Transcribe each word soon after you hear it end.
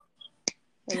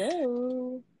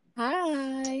Hello.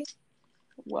 Hi.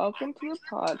 Welcome to the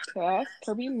podcast,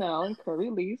 Kirby Mel and Kirby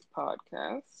Lee's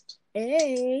podcast.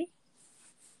 Hey.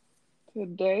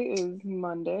 Today is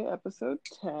Monday, episode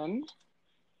 10.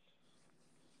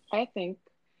 I think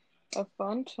a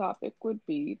fun topic would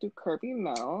be, do Kirby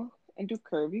Mel and do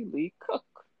Kirby Lee cook?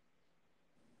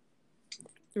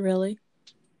 Really?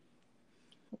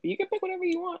 You can pick whatever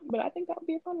you want, but I think that would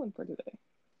be a fun one for today.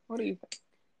 What do you think?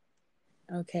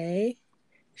 Okay.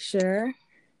 Sure.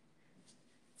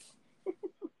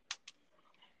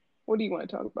 What do you want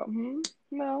to talk about?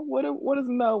 Mel, what does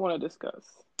Mel want to discuss?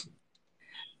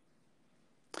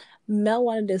 Mel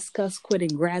want to discuss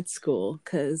quitting grad school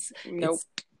because Nope,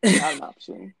 it's. not an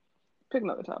option. Pick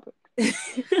another topic.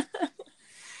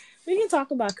 We can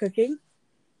talk about cooking.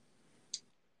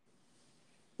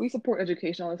 We support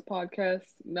education on this podcast.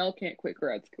 Mel can't quit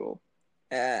grad school.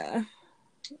 Uh,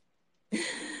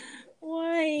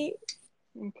 why?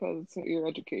 Because it's your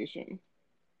education.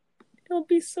 It'll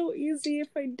be so easy if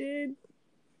I did.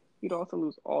 You'd also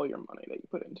lose all your money that you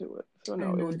put into it. So I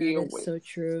no, it know would be a that is waste. so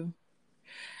true.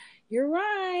 You're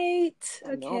right.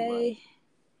 I know I'm Okay.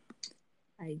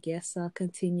 right. I guess I'll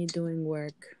continue doing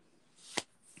work.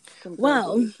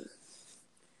 Well, Congratulations.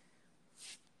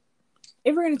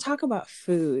 if we're going to talk about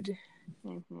food,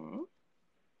 Mm-hmm.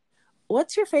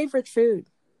 what's your favorite food?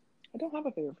 I don't have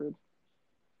a favorite food.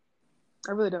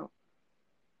 I really don't.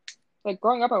 Like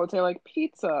growing up, I would say like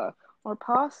pizza or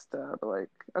pasta, but like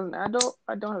as an adult,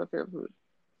 I don't have a favorite food.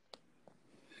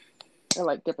 I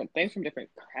like different things from different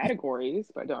categories,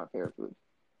 but I don't have a favorite food.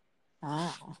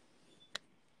 Ah.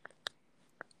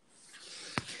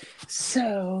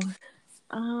 So,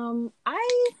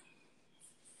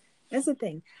 that's the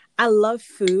thing. I love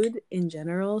food in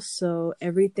general, so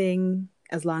everything,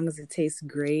 as long as it tastes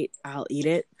great, I'll eat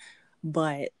it.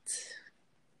 But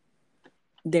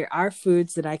there are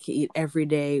foods that I can eat every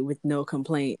day with no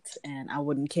complaint, and I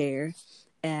wouldn't care.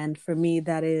 And for me,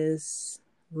 that is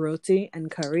roti and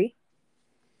curry.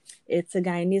 It's a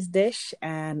Guyanese dish,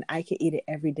 and I can eat it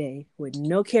every day with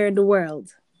no care in the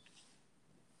world.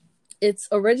 It's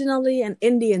originally an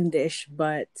Indian dish,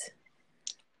 but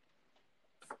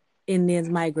Indians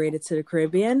migrated to the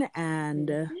Caribbean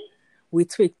and we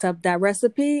tweaked up that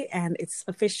recipe and it's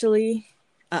officially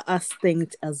a us thing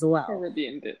as well.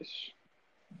 Caribbean dish.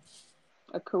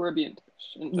 A Caribbean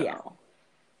dish in Yeah. general.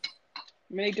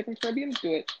 Many different Caribbeans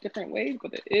do it different ways,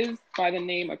 but it is by the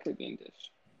name a Caribbean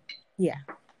dish. Yeah.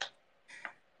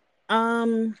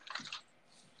 Um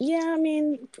yeah, I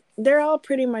mean, they're all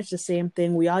pretty much the same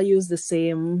thing. We all use the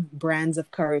same brands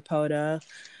of curry powder,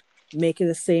 make it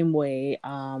the same way.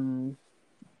 You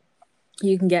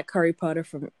can get curry powder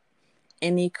from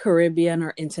any Caribbean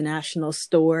or international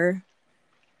store.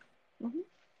 Mm-hmm.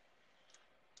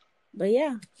 But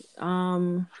yeah, I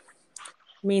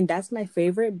mean, that's my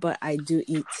favorite, but I do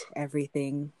eat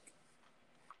everything.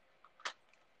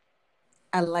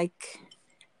 I like,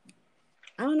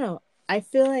 I don't know. I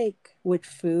feel like with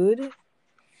food,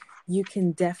 you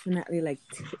can definitely I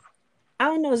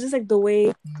don't know. It's just like the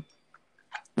way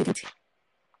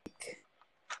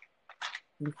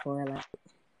before, like,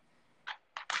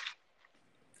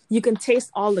 you can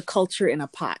taste all the culture in a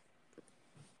pot.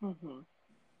 Mm-hmm.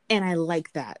 And I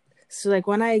like that. So, like,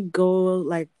 when I go,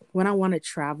 like, when I want to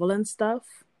travel and stuff,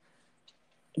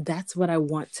 that's what I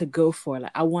want to go for.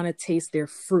 Like, I want to taste their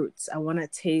fruits. I want to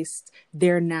taste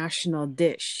their national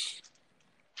dish.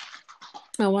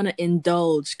 I want to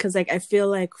indulge because, like, I feel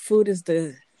like food is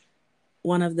the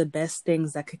one of the best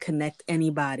things that could connect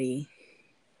anybody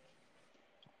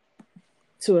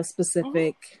to a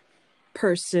specific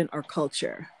person or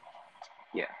culture.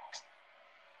 Yeah.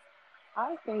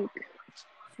 I think.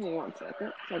 Give me 1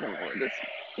 second. I don't know where this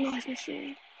noise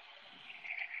machine.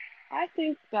 I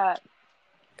think that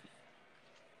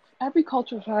every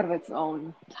culture should have its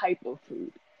own type of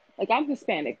food. Like I'm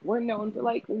Hispanic, we're known for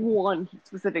like one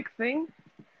specific thing.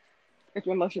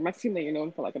 Unless you're Mexican, then you're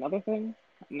known for like another thing.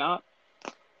 I'm not.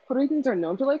 Puerto Ricans are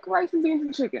known for like rice and beans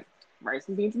and chicken, rice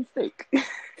and beans and steak.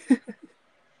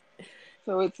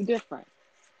 So it's different.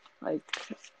 Like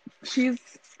she's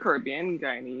Caribbean,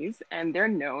 Guyanese, and they're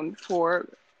known for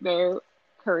their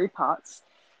curry pots,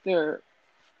 their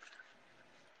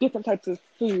different types of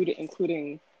food,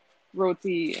 including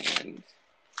roti and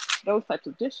those types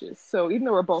of dishes. So even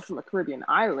though we're both from a Caribbean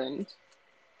island,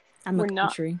 I'm a we're not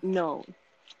country. known.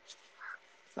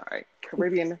 Sorry,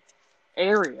 Caribbean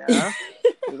area,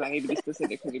 because I need to be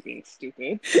specific because you're being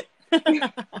stupid.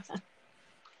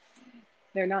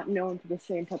 They're not known for the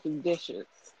same type of dishes,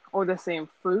 or the same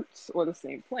fruits, or the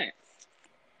same plants.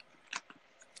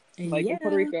 Like in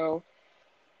Puerto Yeah. Rico,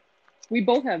 we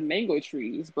both have mango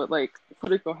trees, but like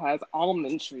Puerto Rico has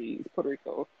almond trees. Puerto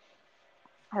Rico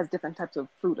has different types of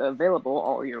fruit available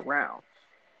all year round.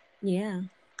 Yeah.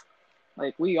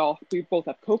 Like we both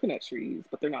have coconut trees,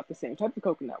 but they're not the same type of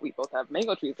coconut. We both have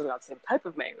mango trees, but they're not the same type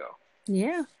of mango.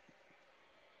 Yeah.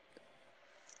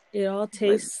 It all But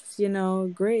tastes,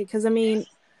 great. Because, I mean,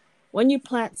 when you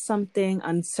plant something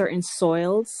on certain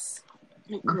soils,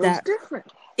 it grows that different.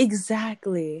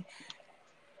 exactly.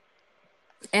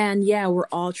 And yeah, we're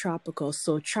all tropical.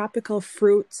 So tropical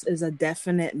fruits is a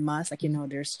definite must. Like,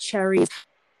 there's cherries.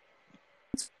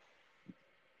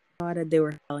 I thought that they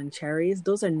were selling cherries.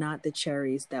 Those are not the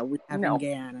cherries that we have in No,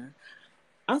 Guyana.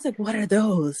 I was like, what are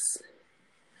those?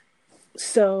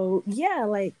 So yeah,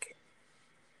 like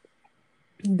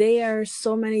they are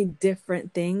so many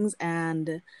different things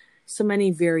and so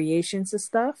many variations of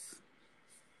stuff.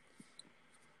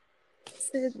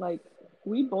 like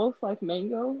we both like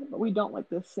mango, but we don't like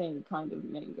the same kind of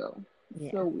mango. It's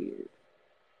Yeah. so weird.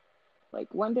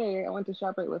 Like one day I went to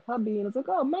ShopRite with hubby and it's like,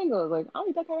 oh, mango. I was like, I don't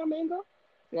eat that kind of mango.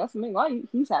 Yeah, that's the mango I eat.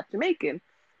 He's half Jamaican.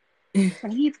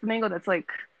 And he eats the mango that's like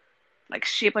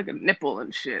shaped like a nipple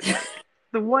and shit. Like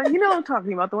the one, you know what I'm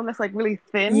talking about, the one that's like really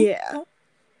thin. Yeah.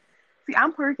 See,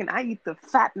 I'm Puerto Rican. I eat the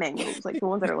fat mangoes, like the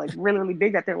ones that are like really, really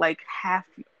big, that they're like half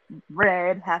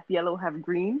red, half yellow, half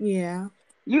green. Yeah.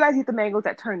 You guys eat the mangoes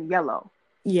that turn yellow.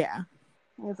 Yeah.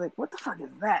 And it's like, what the fuck is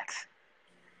that?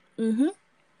 Mm-hmm.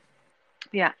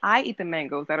 Yeah, I eat the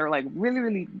mangoes that are like really,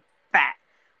 really fat,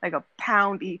 like a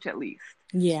pound each at least.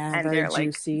 Yeah, And very they're like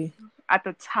juicy. at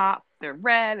the top, they're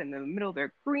red, and in the middle,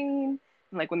 they're green.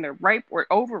 And like when they're ripe or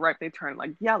overripe, they turn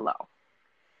like yellow.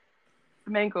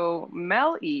 The mango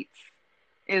Mel eats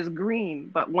is green,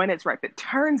 but when it's ripe, it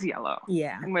turns yellow.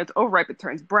 Yeah. And when it's overripe, it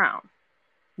turns brown.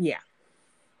 Yeah.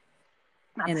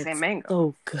 Not And the same it's mango.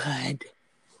 so good.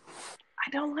 I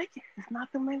don't like it. It's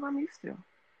not the mango I'm used to.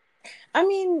 I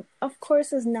mean, of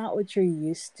course, it's not what you're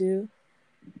used to,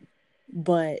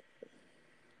 but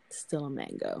still a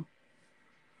mango.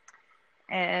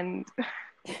 And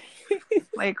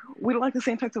like we don't like the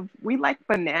same types of. We like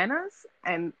bananas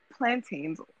and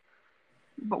plantains,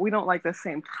 but we don't like the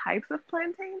same types of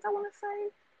plantains. I want to say,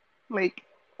 like,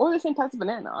 or the same types of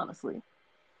banana. Honestly,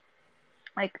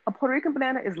 like a Puerto Rican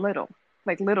banana is little,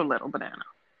 like little banana.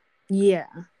 Yeah.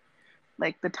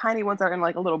 Like the tiny ones that are in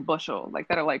like a little bushel, like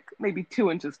that are like maybe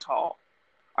 2 inches tall,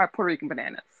 are Puerto Rican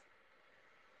bananas.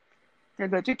 They're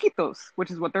the chiquitos, which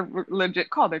is what they're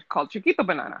legit called. They're called chiquito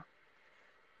banana,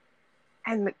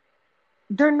 and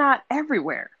they're not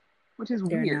everywhere, which is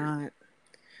They're weird. not.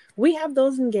 We have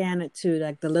those in Guyana too,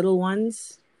 like the little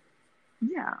ones.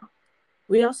 Yeah.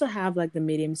 We also have like the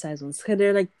medium sized ones. Cause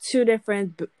they're like two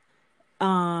different.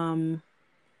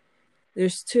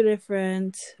 There's two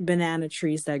different banana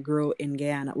trees that grow in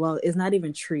Guyana. Well, it's not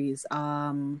even trees.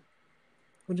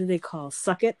 What do they call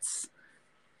suckets?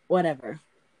 Whatever.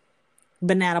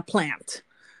 Banana plant.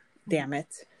 Damn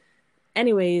it.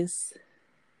 Anyways,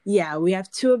 yeah, we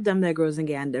have two of them that grows in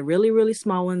Guyana. The really, really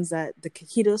small ones, that the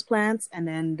coquitos plants, and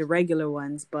then the regular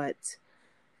ones. But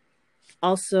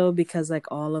also because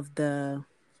like all of the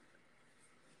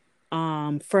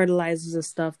fertilizers and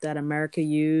stuff that America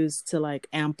used to like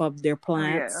amp up their Oh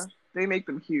yeah. plants. They make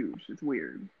them huge. It's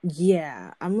weird.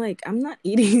 Yeah, I'm like, I'm not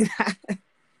eating that.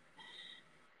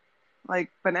 Like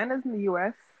bananas in the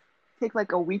US take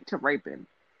like a week to ripen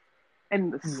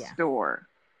in the Yeah, store.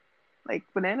 Like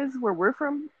bananas where we're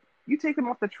from, you take them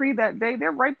off the tree that day,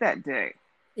 they're ripe that day.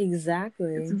 It's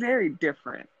exactly. very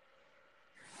different.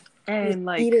 Just And eat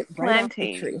like it right off the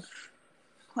plantains. tree.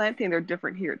 Plantains are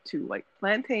different here too. Like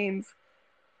plantains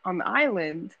on the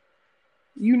island,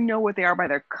 you know what they are by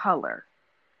their color.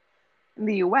 In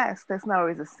the US, that's not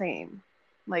always the same.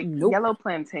 Like Nope. yellow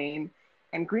plantain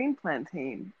and green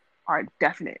plantain are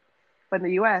definite. But in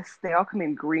the US, they all come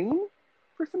in green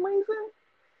for some reason.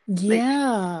 Like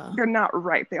Yeah. they're not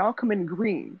ripe. They all come in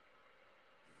green.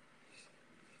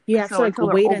 You have to So like until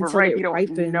they're wait until overripe, it you don't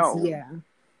ripens. know Yeah.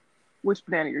 which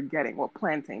banana you're getting. Well,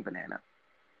 plantain banana,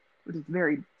 which is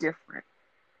very different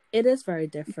It is very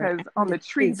different. because on And the the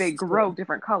tree they taste grow too.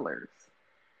 different colors,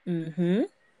 Mm-hmm.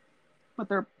 but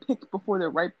they're picked before they're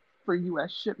ripe for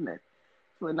U.S. shipment.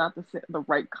 So they're not the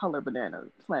right color banana,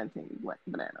 plantain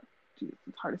banana. Jeez,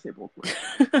 it's hard to say both words.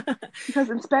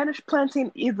 Because in Spanish,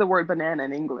 plantain is the word banana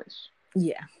in English.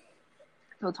 Yeah.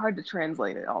 So it's hard to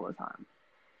translate it all the time.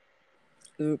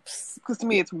 Oops. Because to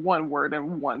me, it's one word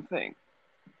and one thing.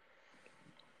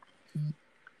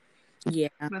 Yeah.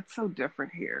 But it's so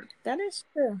different here. That is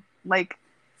true. Like,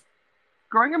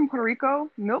 growing up in Puerto Rico,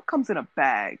 milk comes in a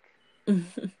bag,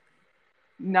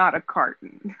 not a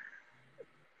carton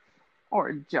or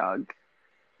a jug.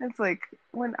 It's like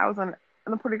when I was in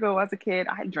Puerto Rico as a kid,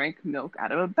 I drank milk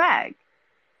out of a bag.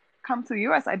 Come to the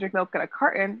US, I drink milk in a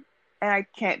carton and I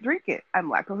can't drink it. I'm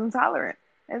lactose intolerant.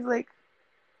 It's like,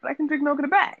 but I can drink milk in a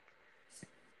bag.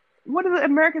 What do the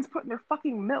Americans put in their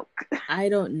fucking milk? I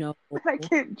don't know. I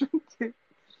can't drink it.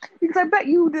 Because I bet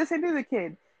you did the same thing as a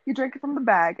kid. You drank it from the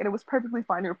bag and it was perfectly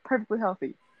fine. You were perfectly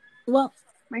healthy. Well,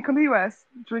 When you come to the US,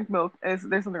 drink milk, there's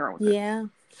something wrong with it. yeah.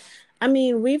 I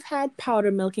mean, we've had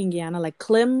powdered milk in Guyana. Like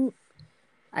Klim,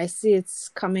 I see it's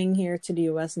coming here to the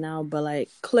US now, but like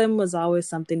Klim was always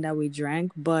something that we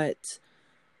drank. But,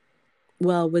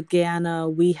 well, with Guyana,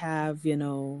 we have,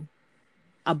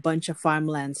 a bunch of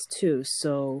farmlands too.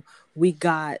 So we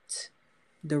got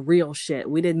the real shit.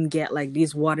 We didn't get like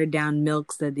these watered down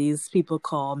milks that these people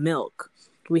call milk.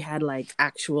 We had like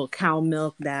actual cow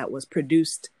milk that was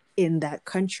produced in that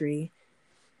country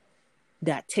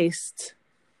that tastes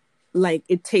like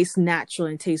it tastes natural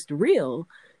and tastes real.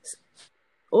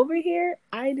 Over here,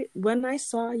 when I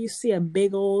saw you see a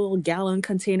big old gallon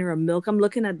container of milk, I'm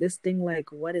looking at this thing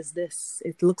like, what is this?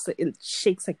 It looks like it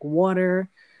shakes like water.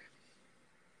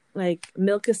 Like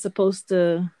milk is supposed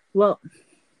to, well,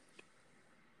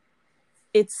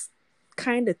 it's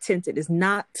kind of tinted. It's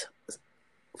not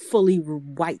fully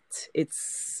white.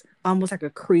 It's almost like a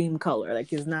cream color.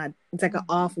 Like it's like an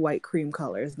off-white cream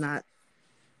color. It's not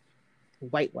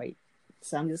white.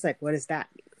 So I'm just like, what is that?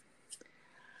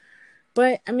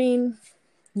 But I mean,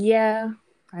 yeah,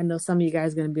 I know some of you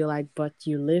guys are going to be like, but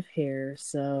you live here,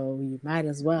 so you might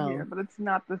as well. Yeah, but it's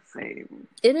not the same.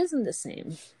 It isn't the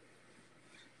same.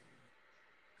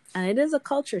 And it is a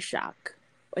culture shock.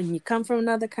 When you come from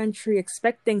another country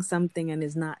expecting something and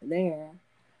it's not there.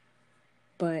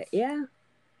 But yeah,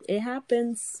 it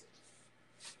happens.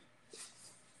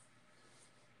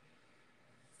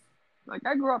 Like,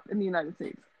 I grew up in the United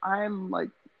States. I'm like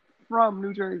from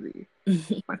New Jersey.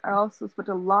 But I also spent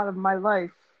a lot of my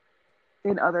life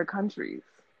in other countries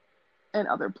and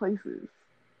other places.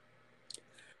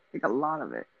 Like a lot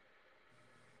of it.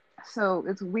 So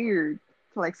it's weird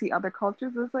to like see other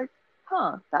cultures. It's like,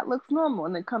 huh, that looks normal.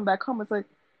 And then come back home, it's like,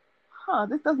 huh,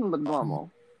 this doesn't look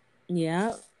normal.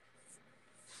 Yeah.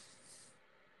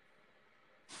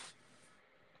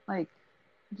 Like,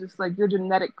 just like your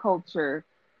genetic culture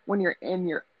when you're in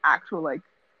your actual, like,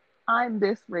 I'm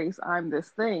this race, I'm this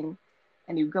thing,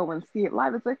 and you go and see it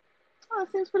live, it's like, oh,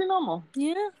 it seems pretty normal.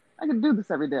 Yeah. I could do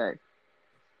this every day.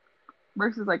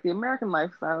 Versus like the American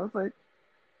lifestyle, it's like,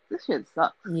 this shit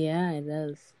sucks. Yeah, it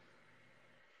does.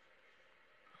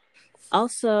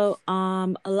 Also,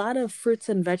 a lot of fruits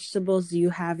and vegetables you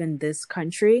have in this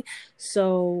country.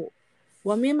 So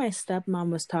what me and my stepmom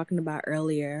was talking about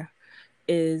earlier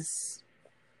is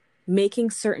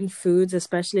making certain foods,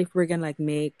 especially if we're gonna like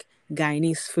make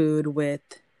Guyanese food with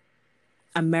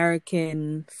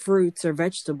American fruits or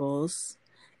vegetables,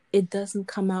 it doesn't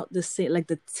come out the same. Like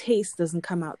the taste doesn't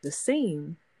come out the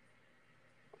same.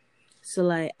 So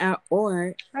like,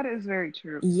 or That is very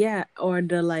true. yeah, or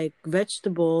the like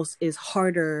vegetables is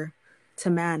harder to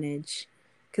manage,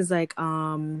 cause like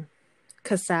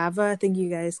cassava, I think you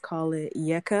guys call it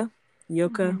yucca.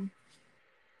 Yucca.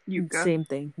 Same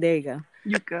thing. There you go.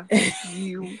 Yucca.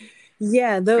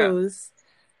 Yeah, those.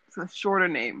 It's a shorter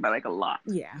name, but like a lot.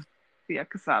 Yeah. Yeah,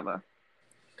 cassava.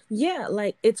 Yeah,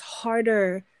 like it's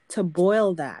harder to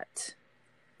boil that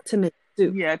to make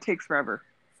soup. Yeah, it takes forever.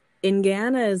 In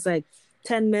Guyana, is like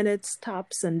 10 minutes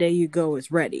tops, and there you go,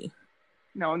 it's ready.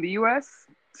 No, in the US,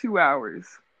 2 hours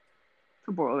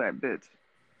to boil that bitch.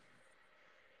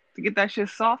 To get that shit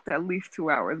soft, at least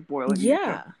 2 hours boiling.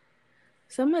 Yeah.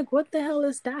 So I'm like, what the hell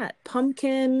is that?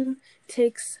 Pumpkin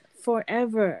takes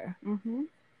forever. Mm-hmm.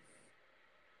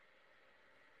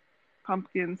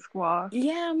 Pumpkin, squash.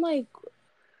 Yeah, I'm like...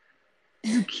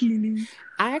 Zucchini.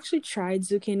 I actually tried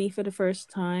zucchini for the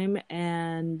first time,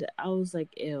 and I was like,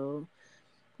 ew.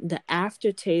 The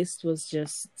aftertaste was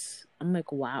just... I'm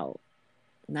like, wow.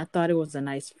 And I thought it was a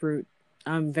nice fruit.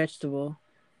 Vegetable.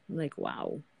 I'm like,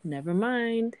 wow. Never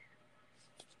mind.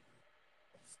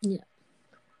 Yeah.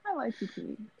 I like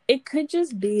zucchini. It could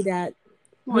just be that...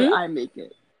 The way I make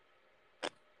it.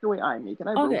 The way I make it.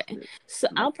 I roast it. So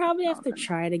I'll probably have to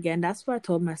try it again. That's why I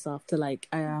told myself to like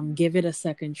give it a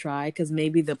second try, because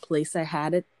maybe the place I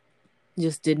had it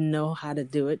just didn't know how to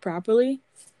do it properly.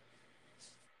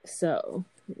 So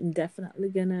I'm definitely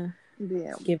gonna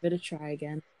give it a try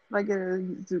again. Like a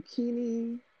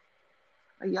zucchini,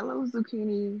 a yellow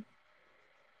zucchini.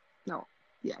 No,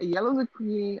 yeah, a yellow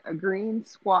zucchini, a green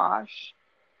squash,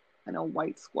 and a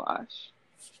white squash.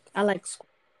 I like squash.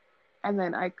 And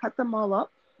then I cut them all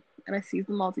up, and I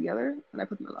season them all together, and I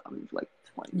put them in the oven for like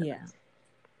 20 minutes.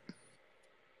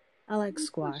 Yeah. I like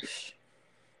squash.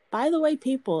 By the way,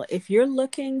 people, if you're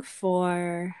looking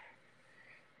for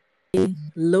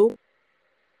low,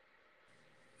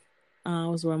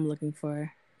 what's what I'm looking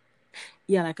for?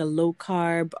 Yeah, like a low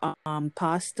carb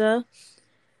pasta.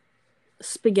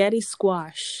 Spaghetti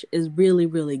squash is really,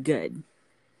 really good.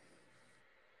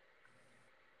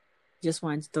 Just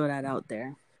wanted to throw that out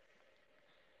there.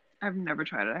 I've never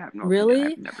tried it. I have no opinion.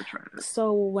 Really? I've never tried it.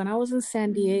 So when I was in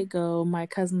San Diego, my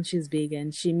cousin, she's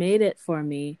vegan. She made it for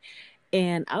me.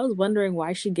 And I was wondering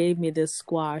why she gave me this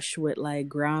squash with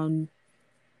like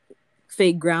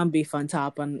fake ground beef on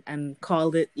top and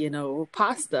called it,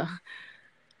 pasta.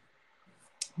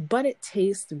 But it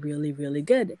tastes really, really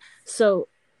good. So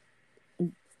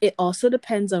it also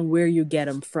depends on where you get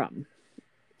them from.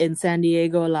 In San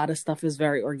Diego, a lot of stuff is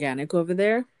very organic over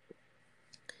there.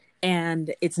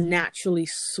 And it's naturally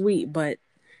sweet, but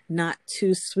not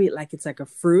too sweet, like it's like a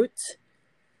fruit.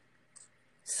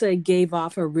 So it gave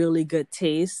off a really good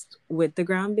taste with the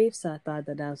ground beef. So I thought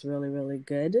that was really, really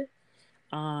good.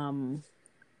 But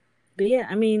yeah,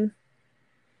 I mean,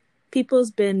 people's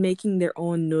been making their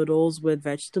own noodles with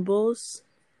vegetables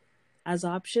as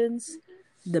options.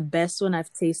 The best one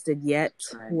I've tasted yet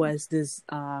was this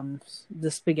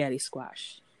the spaghetti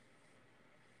squash.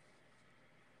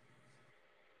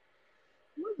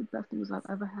 What are the best noodles I've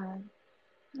ever had?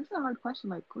 That's a hard question.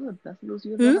 Like, what are the best noodles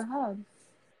you've ever had?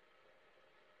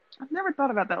 I've never thought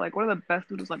about that. Like, what are the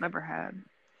best noodles I've ever had?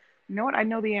 You know what? I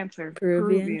know the answer.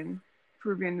 Peruvian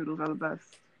noodles are the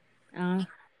best. I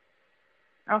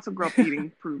also grew up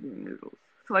eating Peruvian noodles.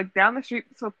 So, like, down the street.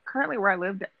 So, currently where I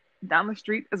live, down the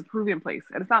street is a Peruvian place.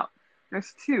 And it's not,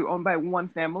 there's two owned by one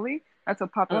family. That's how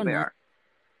popular they are.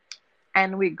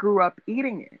 And we grew up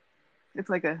eating it. It's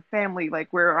like a family,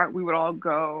 like, where we would all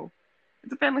go.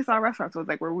 It's a family-style restaurant. So, it's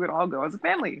like where we would all go as a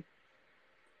family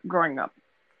growing up.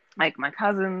 Like my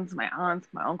cousins, my aunts,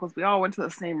 my uncles, we all went to the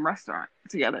same restaurant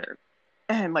together.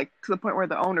 And like to the point where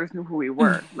the owners knew who we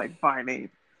were, like by name.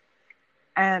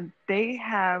 And they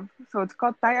have, so it's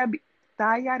called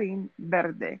tallarín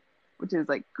verde, which is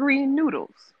like green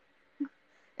noodles.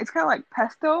 It's kind of like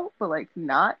pesto, but like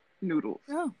not noodles.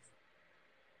 Oh.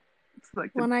 It's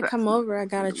like when I come over, I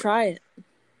gotta try it.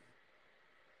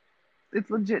 It's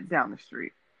legit down the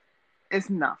street. It's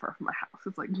not far from my house.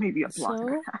 It's like maybe a block and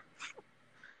a half.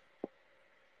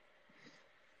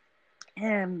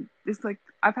 And it's like,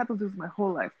 I've had those noodles my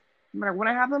whole life. No matter when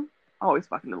I have them, always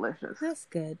fucking delicious. That's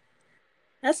good.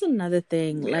 That's another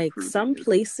thing. Yeah, like some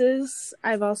places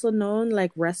I've also known,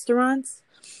 like restaurants,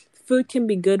 food can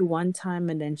be good one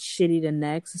time and then shitty the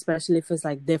next, especially if it's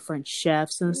like different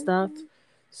chefs and stuff.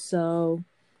 So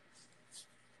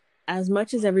as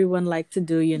much as everyone like to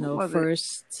do,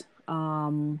 first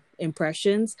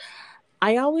impressions,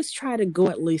 I always try to go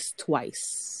at least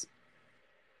twice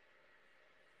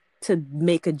to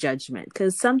make a judgment,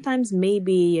 because sometimes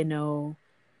maybe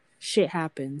shit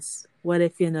happens. What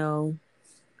if the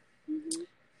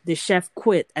chef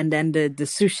quit and then the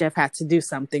sous chef had to do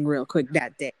something real quick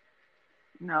that day?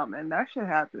 No, man, that shit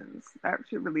happens. That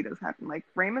shit really does happen. Like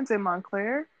Raymond's in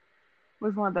Montclair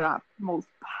was one of the most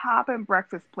poppin'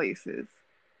 breakfast places.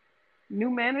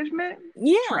 New management,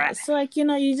 trash. So like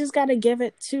you just gotta give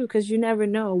it too, because you never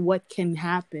know what can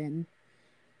happen.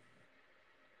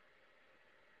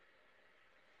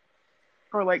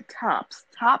 Or like Tops.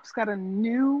 Tops got a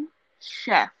new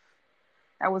chef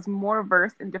that was more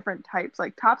versed in different types,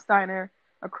 like Tops Diner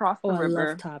across the river. I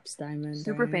love Tops Diner.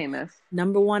 Super famous.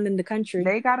 #1 in the country.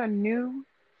 They got a new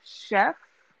chef.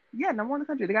 Yeah, #1 in the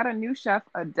country. They got a new chef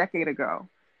a decade ago.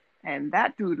 And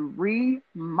that dude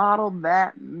remodeled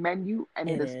that menu, and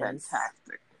it is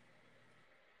fantastic.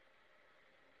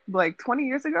 Like 20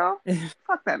 years ago,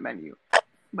 fuck that menu.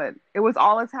 But it was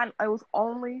all Italian. It was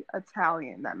only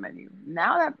Italian, that menu.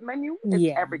 Now that menu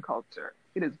is every culture.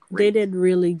 It is great. They did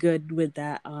really good with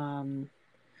that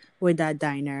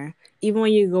diner. Even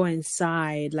when you go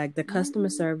inside, like the customer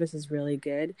service is really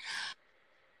good.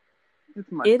 It's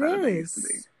much better than it used to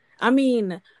be. I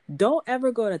mean, don't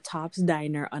ever go to Tops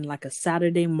Diner on like a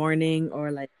Saturday morning or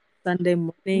like Sunday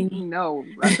morning. No,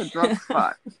 that's a drunk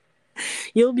spot.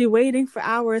 You'll be waiting for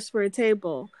hours for a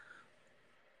table.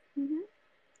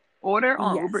 Order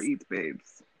on Uber Eats,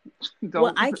 babes.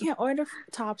 Well, I can't order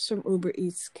Tops from Uber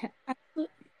Eats.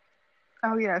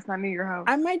 Oh yeah, it's not near your house.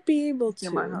 I might be able to.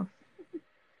 Near my house.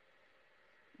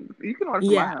 You can order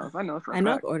from my house. I know for a fact. I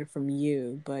know I can order from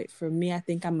you, but for me, I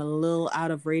think I'm a little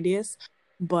out of radius.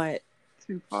 But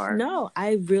too far. No,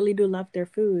 I really do love their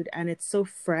food, and it's so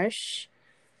fresh.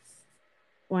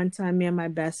 One time, me and my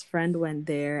best friend went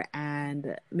there,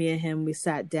 and me and him, we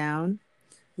sat down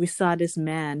we saw this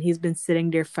man. He's been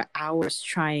sitting there for hours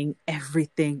trying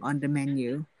everything on the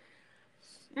menu.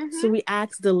 So Mm-hmm. we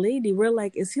asked the lady, we're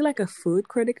like, is he like a food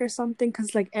critic or something?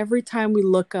 Because like every time we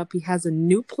look up, he has a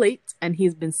new plate and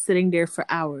he's been sitting there for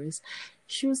hours.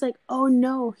 She was like, oh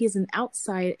no, he's a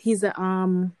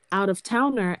out of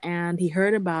towner and he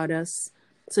heard about us.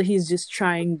 So he's just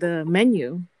trying the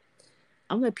menu.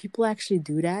 I'm like, people actually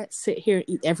do that? Sit here and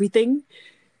eat everything?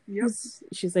 Yep.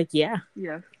 She's like, yeah.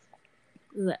 Yes.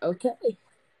 I was like, okay.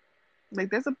 Like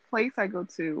there's a place I go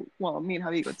to. Well, me and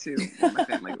hubby go to. Well, my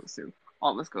family goes to.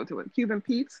 All of us go to it. Cuban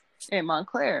Pete's in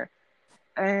Montclair,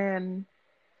 and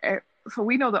eh, so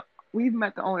we know we've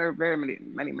met the owner very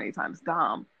many times.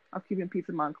 Dom of Cuban Pete's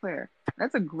in Montclair.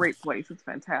 That's a great place. It's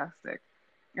fantastic,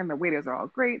 and the waiters are all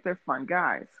great. They're fun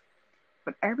guys.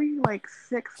 But every like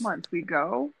 6 months we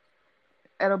go.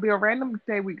 It'll be a random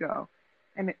day we go,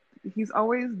 and he's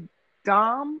always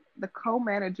Dom, the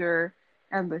co-manager,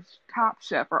 and the top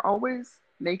chef are always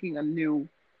making a new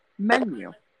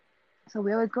menu. So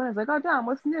we always go and it's like, oh, Dom,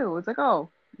 what's new? It's like, oh,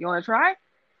 you want to try?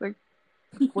 It's like,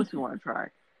 of course you want to try.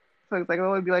 So it's like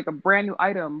it'll always be like a brand new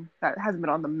item that hasn't been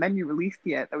on the menu released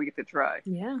yet that we get to try.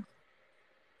 Yeah.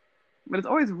 But it's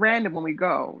always random when we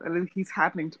go, and he's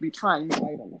happening to be trying new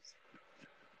items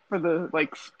for the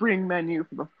like spring menu,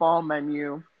 for the fall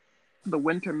menu, for the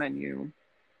winter menu.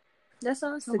 That's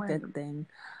always So a random. good thing.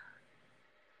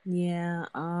 Yeah.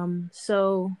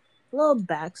 So little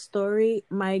backstory.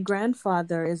 My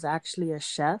grandfather is actually a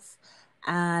chef,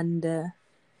 and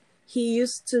he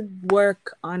used to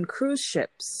work on cruise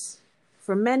ships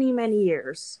for many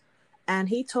years. And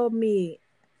he told me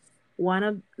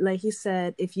he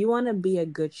said, if you want to be a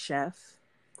good chef,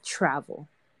 travel.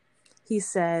 He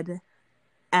said,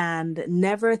 and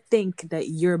never think that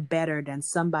you're better than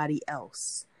somebody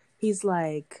else. He's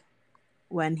like,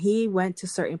 when he went to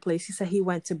certain places, he said he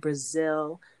went to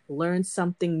Brazil, learned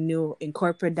something new,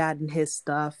 incorporated that in his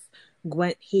stuff,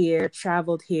 went here,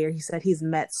 traveled here. He said he's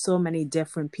met so many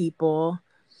different people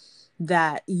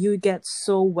that you get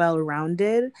so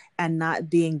well-rounded and not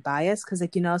being biased. Because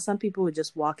like, some people would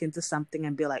just walk into something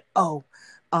and be like, oh,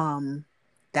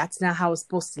 that's not how it's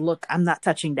supposed to look. I'm not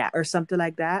touching that or something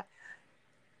like that.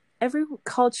 Every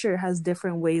culture has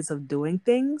different ways of doing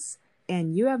things,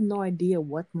 and you have no idea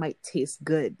what might taste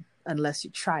good unless you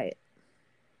try it.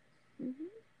 Mm-hmm.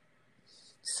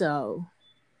 So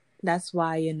that's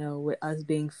why, with us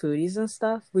being foodies and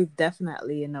stuff, we've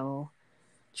definitely,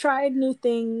 tried new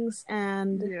things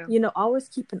and, always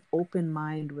keep an open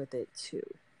mind with it too.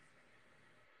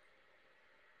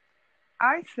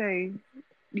 I say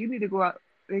you need to go out.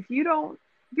 If you're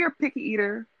a picky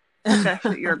eater, cut that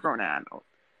shit. You're a grown adult.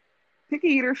 Picky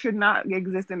eater should not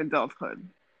exist in adulthood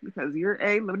because you're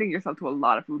A, limiting yourself to a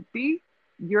lot of food. B,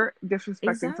 you're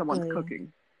disrespecting someone's Exactly.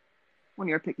 cooking when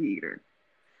you're a picky eater.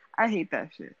 I hate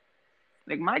that shit.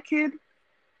 Like my kid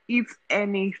eats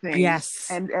anything Yes.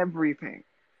 and everything.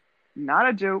 Not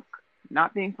a joke,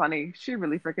 not being funny. She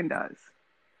really freaking does.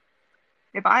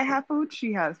 If I have food,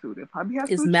 she has food. If hubby has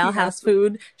food, Mel she has has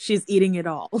food, she's eating it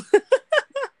all.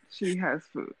 She has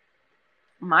food.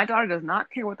 My daughter does not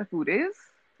care what the food is.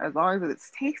 As long as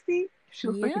it's tasty,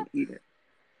 she'll freaking eat it.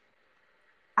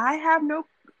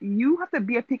 You have to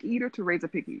be a picky eater to raise a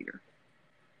picky eater.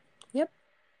 Yep.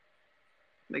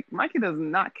 Like, my kid does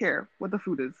not care what the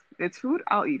food is. It's food,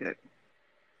 I'll eat it.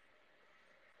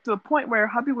 To the point where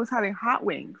hubby was having hot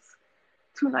wings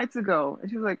 2 nights ago,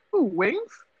 and she was like, ooh,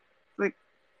 wings? Like,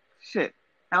 shit.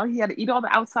 Now he had to eat all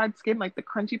the outside skin, like the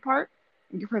crunchy part,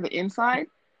 and give her the inside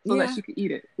so that she could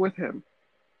eat it with him.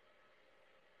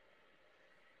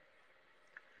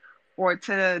 Or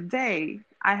today,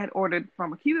 I had ordered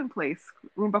from a Cuban place,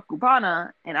 Rumba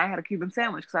Cubana, and I had a Cuban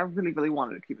sandwich because I really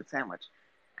wanted a Cuban sandwich.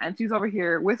 And she's over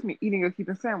here with me eating a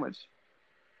Cuban sandwich.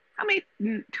 I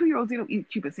mean, 2-year-olds, they don't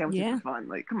eat Cuban sandwiches for fun.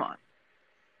 Like, come on.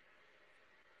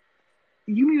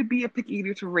 You need to be a picky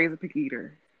eater to raise a picky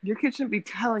eater. Your kid shouldn't be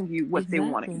telling you what they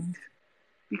want to eat.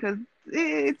 Because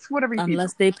it's whatever you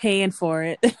Unless they're paying for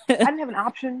it. I didn't have an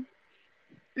option.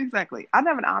 Exactly. I didn't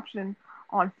have an option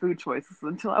on food choices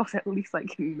until I was at least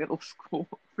like in middle school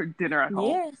for dinner at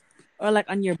home. Yeah. Or like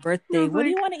on your birthday. What do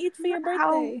you want to eat for your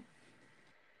birthday?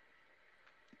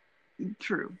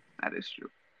 True. That is true.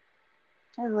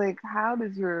 I was like, how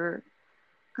does your...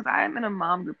 Because I am in a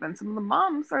mom group, and some of the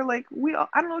moms are like,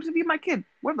 I don't know what to feed my kid.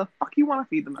 What the fuck you want to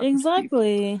feed them?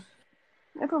 Exactly.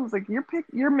 It's almost like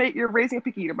you're raising a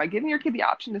picky eater. By giving your kid the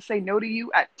option to say no to you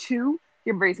at 2,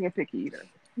 you're raising a picky eater.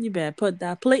 You better put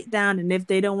that plate down, and if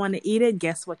they don't want to eat it,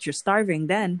 guess what? You're starving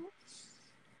then.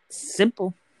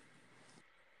 Simple.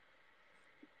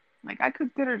 Like, I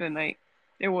cooked dinner tonight.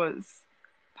 It was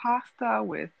pasta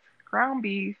with ground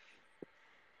beef.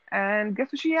 And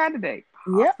guess what she had today?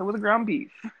 Yep. Pasta with ground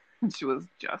beef. She was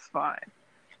just fine.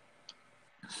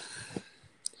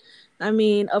 I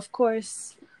mean, of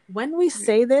course, when we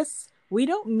say this, we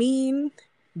don't mean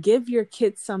give your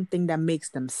kids something that makes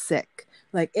them sick.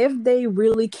 Like, if they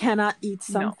really cannot eat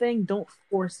No. something, don't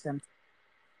force them.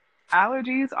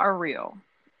 Allergies are real.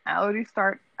 Allergies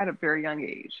start at a very young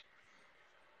age.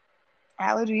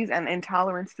 Allergies and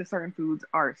intolerance to certain foods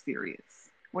are serious.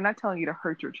 We're not telling you to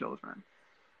hurt your children,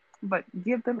 but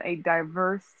give them a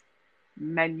diverse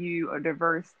menu, a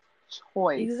diverse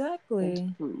choice Exactly.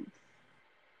 into foods.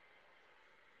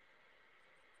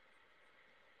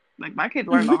 Like my kid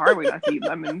learned the hard way not to eat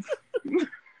lemons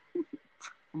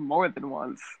more than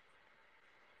once.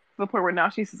 To the point where now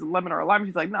she sees a lemon or a lime,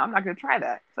 she's like, "No, I'm not gonna try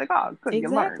that." It's like, "Oh, good, you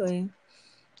learned." Exactly.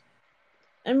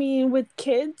 I mean, with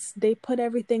kids, they put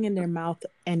everything in their mouth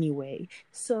anyway.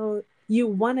 So you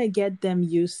want to get them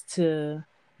used to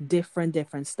different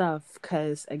stuff.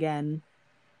 Because, again,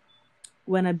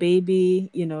 when a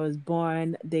baby, is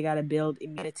born, they got to build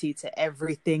immunity to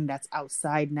everything that's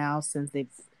outside now, since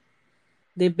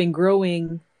they've been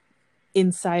growing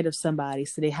inside of somebody,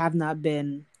 so they have not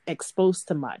been exposed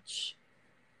to much.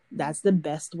 That's the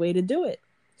best way to do it.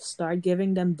 Start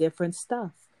giving them different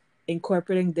stuff,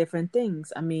 incorporating different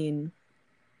things. I mean,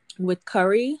 with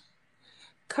curry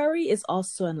is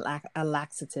also a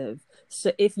laxative.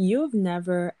 So if you've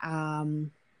never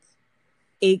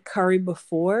ate curry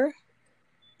before,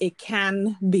 it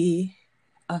can be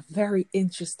a very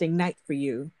interesting night for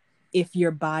you if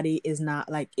your body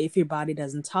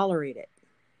doesn't tolerate it.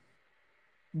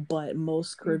 But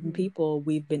most Caribbean people,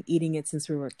 we've been eating it since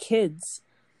we were kids,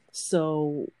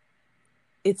 so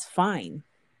it's fine.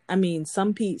 I mean,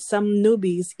 some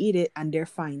newbies eat it and they're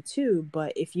fine too.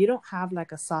 But if you don't have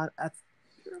like a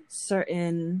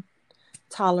certain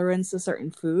tolerance to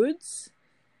certain foods,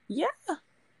 yeah,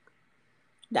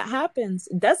 that happens.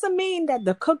 It doesn't mean that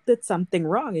the cook did something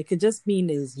wrong. It could just mean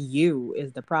is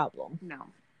the problem. No.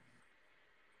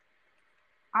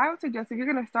 I would suggest if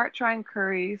you're gonna start trying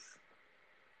curries,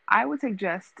 I would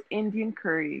suggest Indian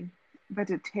curry,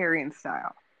 vegetarian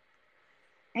style.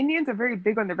 Indians are very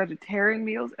big on their vegetarian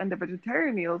meals, and the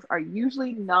vegetarian meals are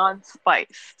usually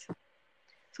non-spiced,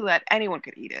 so that anyone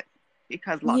could eat it,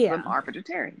 because lots of them are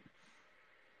vegetarian.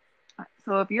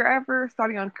 So if you're ever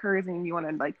starting on curries and you want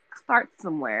to like start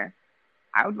somewhere,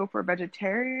 I would go for a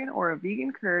vegetarian or a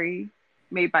vegan curry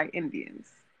made by Indians,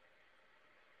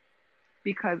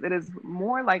 because it is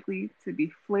more likely to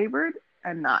be flavored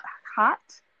and not hot,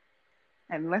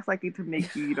 and less likely to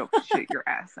make you shit your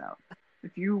ass out.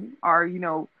 If you are,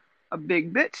 a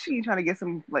big bitch and you're trying to get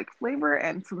some like flavor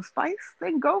and some spice,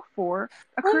 then go for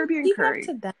a Caribbean curry.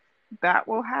 That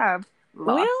will have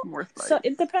lots more spice. So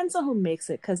it depends on who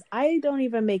makes it, because I don't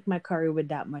even make my curry with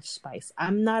that much spice.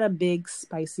 I'm not a big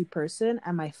spicy person,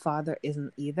 and my father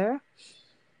isn't either.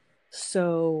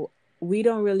 So we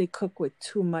don't really cook with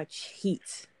too much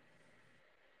heat.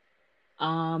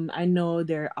 I know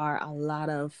there are a lot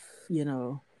of,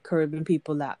 Caribbean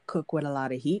people that cook with a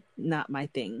lot of heat. Not my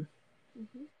thing.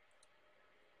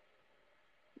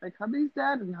 Like hubby's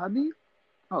dad and hubby?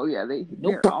 Oh yeah,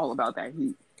 they're all about that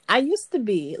heat. I used to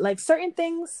be like certain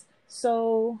things.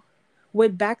 So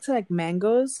with back to like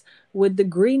mangoes, with the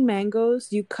green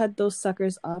mangoes, you cut those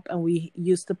suckers up, and we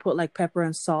used to put like pepper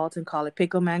and salt and call it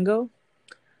pickle mango.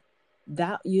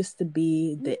 That used to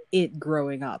be it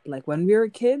growing up. Like when we were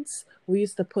kids, we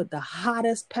used to put the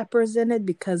hottest peppers in it,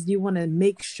 because you want to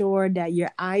make sure that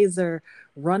your eyes are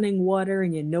running water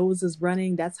and your nose is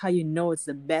running. That's how you know it's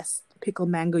the best pickle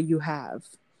mango you have.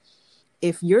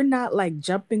 If you're not like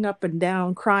jumping up and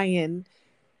down crying,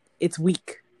 it's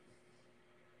weak.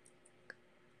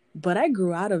 But I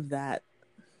grew out of that.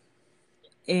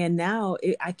 And now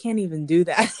I can't even do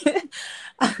that.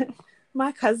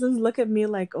 My cousins look at me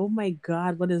like, "Oh my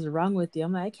God, what is wrong with you?"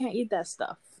 I'm like, "I can't eat that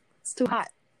stuff. It's too hot."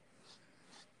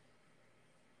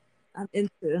 I'm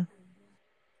into.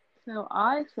 So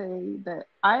I say that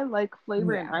I like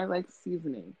flavor and I like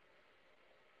seasoning.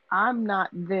 I'm not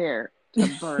there to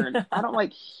burn. I don't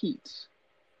like heat.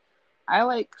 I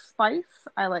like spice.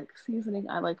 I like seasoning.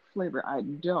 I like flavor. I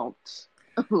don't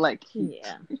like heat.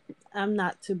 Yeah. I'm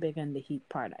not too big on the heat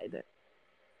part either.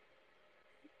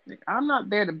 Like, I'm not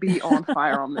there to be on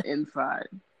fire on the inside.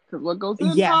 Because what goes in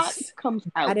hot comes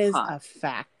out hot. That is a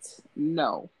fact.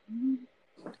 No.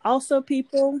 Also,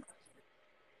 people,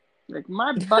 like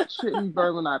my butt shouldn't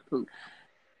burn when I poop.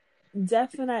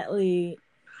 Definitely,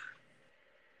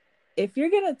 if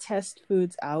you're going to test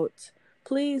foods out,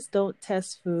 please don't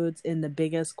test foods in the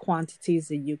biggest quantities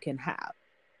that you can have.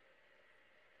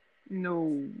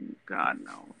 No, God,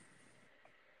 no.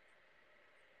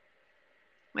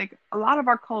 Like a lot of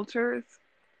our cultures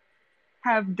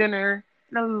have dinner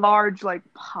in a large like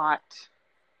pot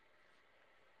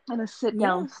and a sit Yeah,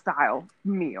 down style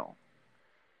meal.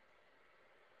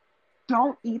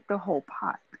 Don't eat the whole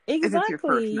pot if it's your exactly.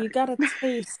 first You night gotta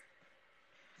taste.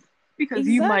 because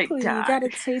you might Exactly. You die. gotta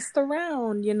taste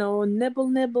around, nibble,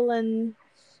 nibble, and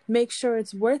make sure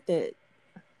it's worth it.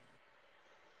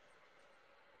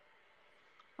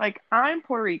 Like I'm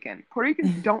Puerto Rican. Puerto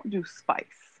Ricans don't do spice.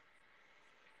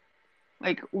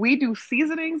 Like we do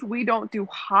seasonings, we don't do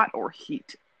hot or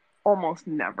heat. Almost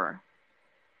never.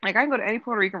 Like I can go to any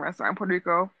Puerto Rican restaurant in Puerto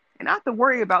Rico and not have to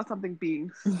worry about something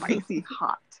being spicy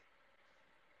hot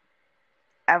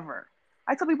ever.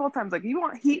 I tell people all the time, like, you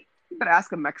want heat, you better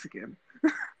ask a Mexican.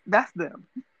 That's them.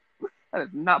 That is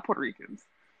not Puerto Ricans.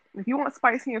 If you want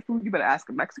spicy in your food, you better ask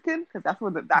a Mexican because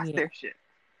that's Yeah. their shit.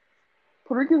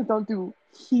 Puerto Ricans don't do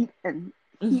heat in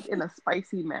a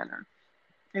spicy manner,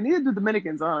 and neither do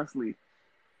Dominicans, honestly.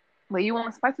 Like you want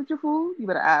to spice with your food, you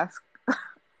better ask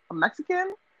a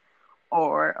Mexican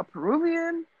or a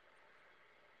Peruvian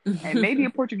and maybe a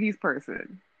Portuguese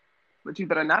person. But you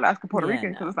better not ask a Puerto Yeah, Rican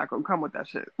because no. it's not gonna come with that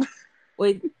shit.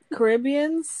 Wait,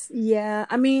 Caribbeans? Yeah.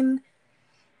 I mean,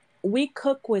 we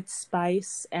cook with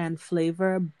spice and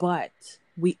flavor, but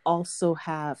we also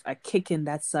have a kick in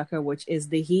that sucker, which is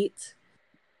the heat.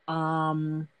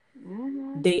 Um,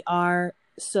 Mm-hmm. they are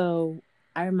so.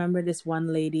 I remember this one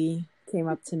lady came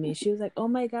up to me. She was like, "Oh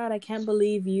my god, I can't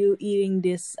believe you eating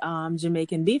this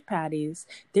Jamaican beef patties.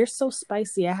 They're so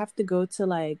spicy. I have to go to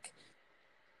like."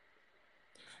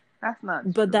 That's not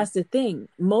But true. that's the thing.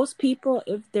 Most people,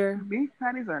 Beef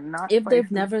patties are not if they've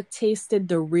spicy. never tasted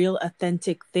the real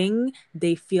authentic thing,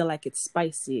 they feel like it's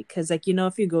spicy. Cause like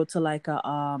if you go to like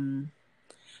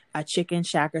a chicken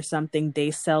shack or something,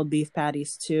 they sell beef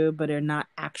patties too, but they're not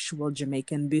actual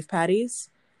Jamaican beef patties.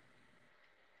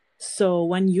 So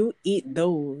when you eat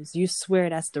those, you swear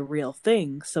that's the real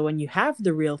thing. So when you have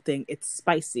the real thing, it's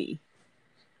spicy.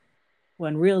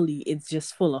 When really it's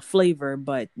just full of flavor,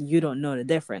 but you don't know the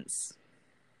difference.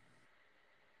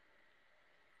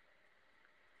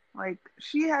 Like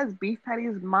she has beef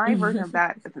patties. My version of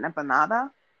that is an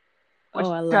empanada, Oh, which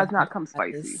I love does not come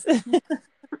spicy. empanadas.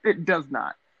 It does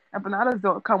not. Empanadas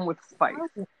don't come with spice.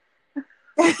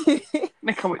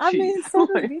 They come with I cheese. mean, so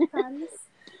do beef patties.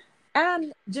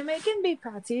 And Jamaican beef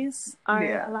patties are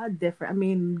Yeah, a lot different. I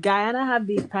mean, Guyana have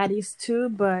beef patties too,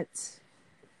 but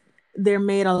they're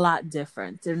made a lot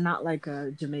different. They're not like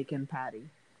a Jamaican patty.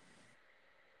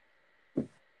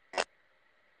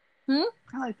 Hmm?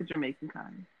 I like the Jamaican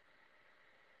kind.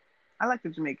 I like the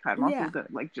Jamaican kind. I'm also Yeah, good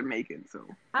at like Jamaican, so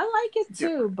I like it's it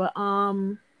too, different. but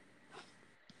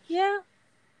yeah,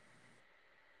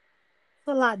 it's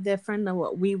a lot different than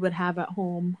what we would have at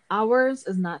home. Ours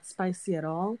is not spicy at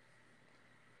all.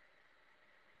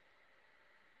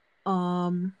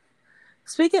 Um,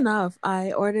 Speaking of,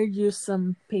 I ordered you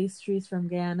some pastries from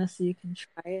Guyana so you can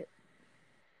try it.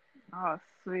 Oh,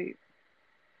 sweet.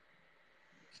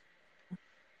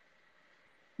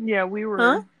 Yeah, we Huh?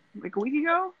 were like a week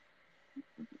ago.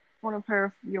 One of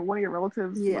your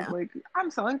relatives was Yeah. like, "I'm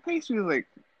selling pastries." Like,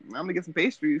 I'm gonna get some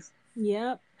pastries.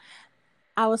 Yep.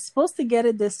 I was supposed to get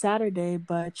it this Saturday,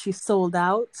 but she sold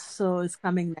out, so it's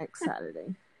coming next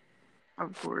Saturday.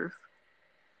 Of course.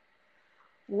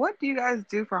 What do you guys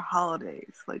do for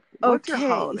holidays? Like, what's your Okay,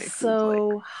 holiday foods like?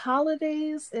 so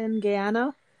holidays in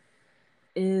Guyana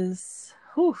is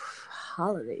whew,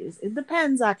 holidays. It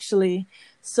depends actually.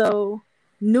 So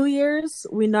New Year's,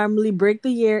 we normally break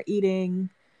the year eating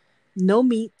no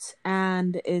meat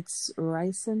and it's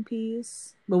rice and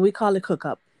peas, but we call it cook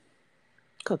up.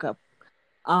 Cook up.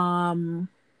 Um,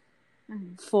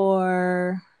 Mhm.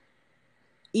 for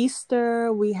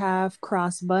Easter, we have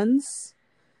cross buns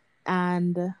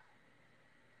and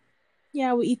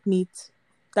yeah, we eat meat.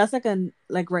 That's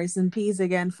like rice and peas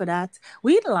again for that.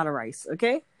 We eat a lot of rice,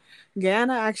 okay?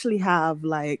 Guyana actually have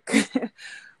like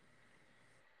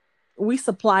we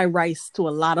supply rice to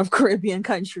a lot of Caribbean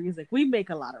countries. Like we make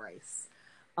a lot of rice.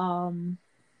 Um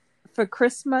for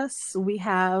Christmas, we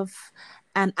have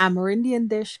an Amerindian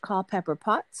dish called pepper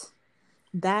pot.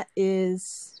 That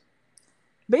is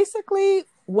basically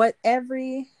what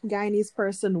every Guyanese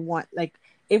person want. Like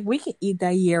if we could eat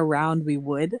that year round, we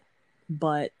would,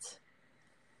 but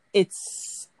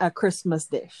it's a Christmas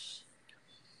dish.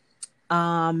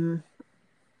 Um,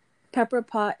 Pepper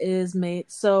pot is made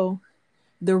so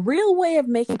the real way of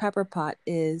making pepper pot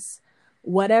is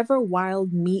whatever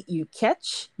wild meat you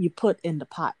catch, you put in the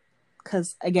pot.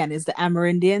 Because again, it's the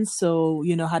Amerindians, so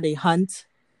you know how they hunt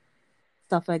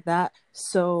stuff like that.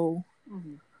 So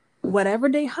Mhm. whatever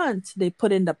they hunt, they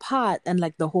put in the pot, and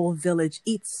like the whole village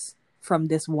eats from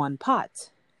this one pot.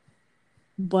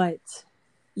 But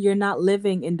you're not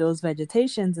living in those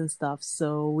vegetations and stuff,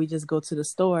 so we just go to the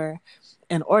store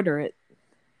and order it,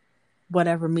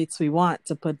 whatever meats we want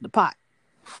to put in the pot.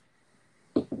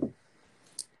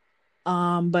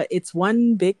 But it's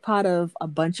one big pot of a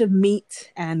bunch of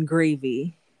meat and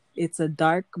gravy. It's a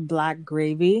dark black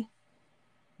gravy,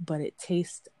 but it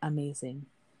tastes amazing.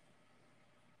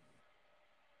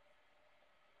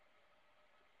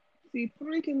 See,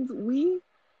 Puerto Ricans, we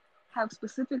have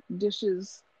specific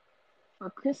dishes for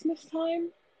Christmas time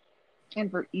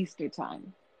and for Easter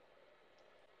time.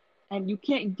 And you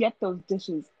can't get those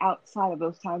dishes outside of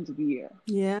those times of the year,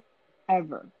 Yeah.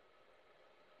 ever.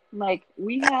 Like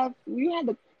we had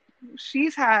the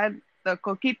she's had the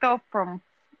coquito from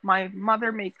my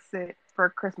mother makes it for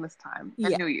Christmas time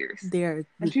and Yeah. New Year's. They're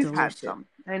And she's had delicious. some.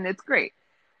 And it's great.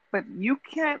 But you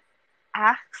can't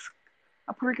ask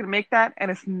a Puerto Rican to make that and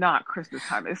it's not Christmas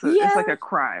time. It's like Yeah. a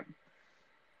crime.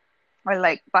 Or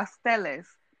like pasteles.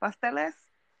 Pasteles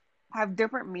have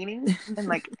different meanings in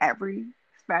like every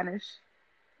Spanish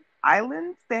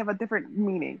island. They have a different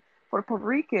meaning. For Puerto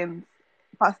Ricans,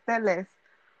 pasteles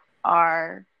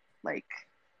are like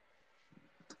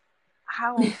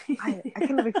how I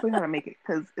can't even explain how to make it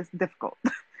because it's difficult.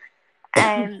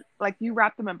 And like you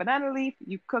wrap them in banana leaf,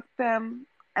 you cook them,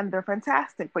 and they're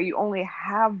fantastic. But you only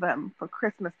have them for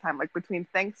Christmas time, like between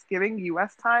Thanksgiving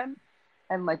U.S. time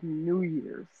and like New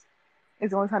Year's.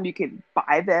 It's the only time you can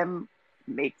buy them,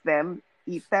 make them,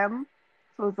 eat them.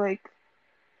 So it's like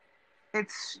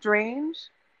it's strange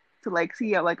to like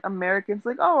see like Americans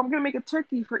like, oh, I'm gonna make a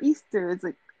turkey for Easter. It's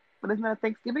like, but isn't that a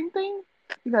Thanksgiving thing?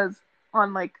 Because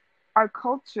on like our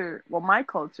culture, well, my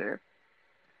culture,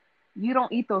 you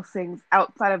don't eat those things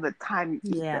outside of the time you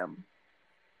eat Yeah. them.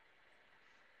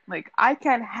 Like I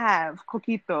can't have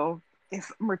coquito in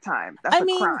summertime. That's I a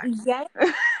mean, crime. yeah.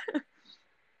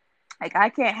 Like I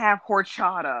can't have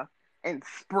horchata in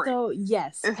spring. So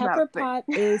yes, It's not a pepper thing. pot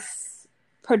is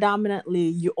predominantly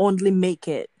you only make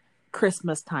it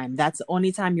Christmas time. That's the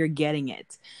only time you're getting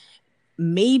it.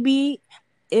 Maybe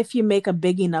if you make a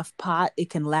big enough pot, it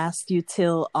can last you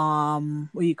till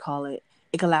what do you call it?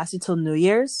 It can last you till New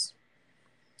Year's,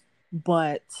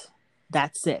 but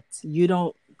that's it. You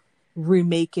don't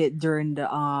remake it during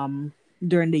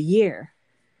the year.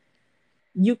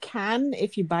 You can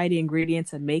if you buy the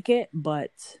ingredients and make it,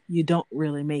 but you don't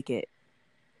really make it.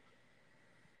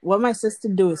 What my sister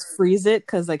do is freeze it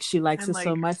because like she likes And it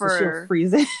so like much, so she'll for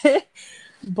freeze it.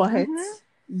 But mhm,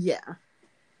 yeah,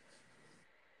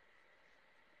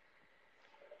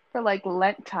 for like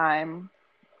Lent time,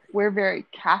 we're very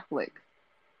Catholic.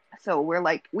 So we're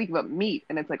like we give up meat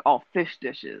and it's like all fish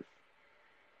dishes.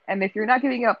 And if you're not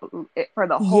giving up it for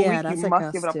the whole yeah, week, you that's like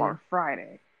must give us it up on too.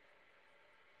 Friday.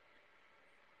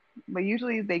 But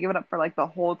usually they give it up for like the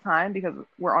whole time because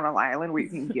we're on an island where you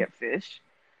can get fish.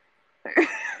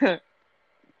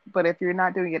 But if you're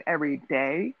not doing it every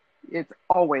day, it's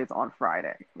always on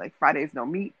Friday. Like Friday's no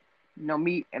meat,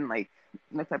 and like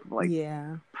no type of like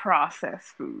Yeah, processed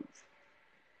foods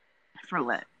for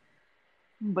Lent.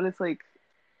 But it's like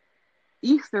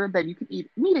Easter that you can eat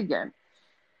meat again,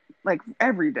 like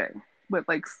every day. But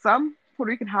like some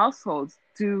Puerto Rican households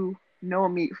do no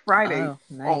meat Friday oh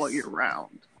all year nice.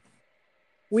 round.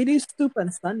 We do soup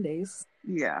on Sundays.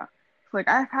 Yeah. It's like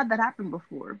I've had that happen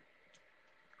before.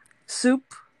 Soup.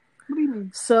 What do you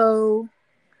mean? So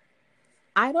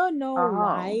I don't know Oh.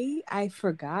 why I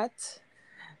forgot.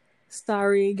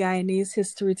 Sorry, Guyanese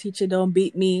history teacher, don't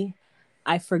beat me.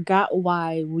 I forgot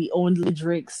why we only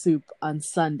drink soup on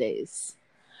Sundays.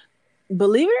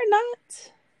 Believe it or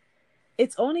not,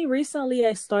 it's only recently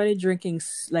I started drinking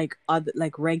like other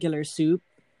like regular soup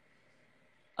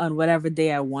on whatever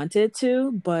day I wanted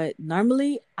to. But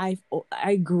normally,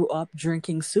 I grew up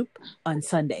drinking soup on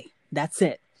Sunday. That's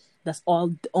it. That's all.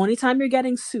 The only time you're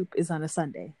getting soup is on a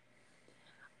Sunday.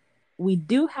 We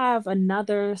do have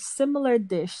another similar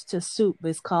dish to soup.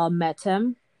 It's called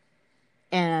metem,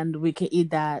 and we can eat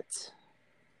that.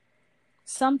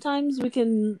 Sometimes we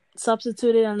can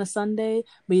substitute it on a Sunday,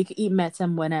 but you can eat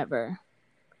metem whenever.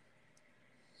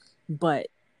 But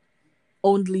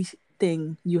only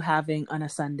thing you having on a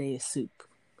Sunday is soup.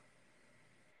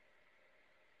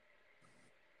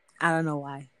 I don't know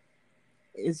why.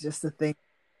 It's just a thing.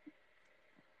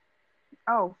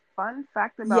 Oh, fun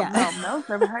fact about Yeah. Mel. Mel's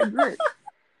never had grits.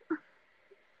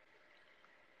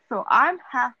 So I'm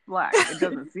half black. It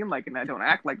doesn't seem like it and I don't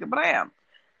act like it, but I am.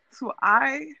 So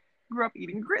I grew up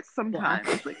eating grits sometimes.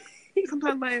 Black. Like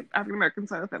sometimes my African American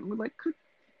side of the family would like cook.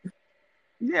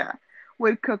 Yeah.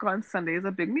 would cook on Sundays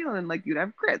a big meal, and like you'd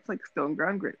have grits, like stone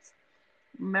ground grits.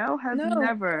 Mel has No.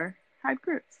 never had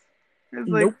grits. It's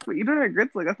like, Nope. but you don't have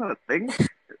grits, like that's not a thing.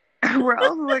 Where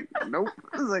else is like, nope.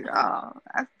 It's like, ah, oh,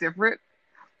 that's different.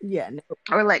 Yeah. No.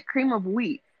 Or like cream of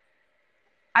wheat.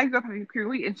 I grew up having cream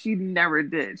of wheat, and she never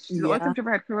did. The only time Yeah. she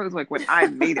ever had cream of wheat was like when I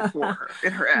made it for her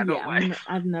in her adult Yeah. life.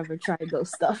 I've never tried those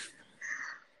stuff.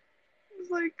 It's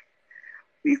like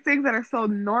these things that are so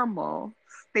normal,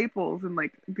 staples in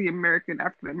like the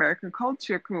African American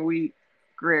culture, cream of wheat,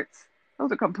 grits.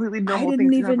 Those are completely I normal didn't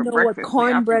things to have even for know what breakfast in the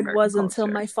African cornbread American was until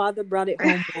culture. my father brought it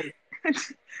home.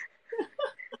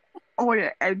 Oh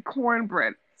yeah, and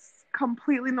cornbread.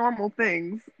 Completely normal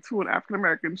things to an African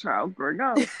American child growing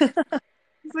up.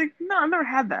 It's like, no, I've never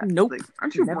had that. It's Nope. like,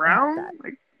 aren't you Never had brown? that.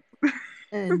 Like,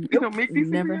 And you nope, don't make these things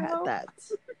in never your had house? that.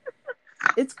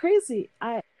 It's crazy.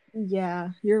 Yeah,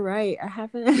 you're right. I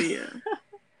haven't. Yeah.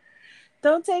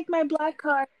 Don't take my black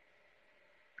card.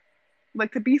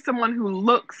 Like to be someone who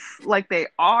looks like they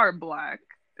are black.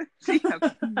 She has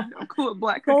no clue what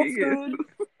black Soul cooking food.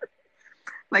 is.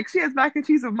 Like she has mac and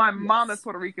cheese if my mom Yes. that's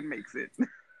Puerto Rican makes it.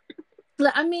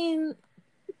 I mean,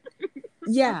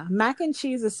 yeah, mac and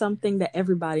cheese is something that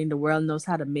everybody in the world knows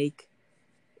how to make.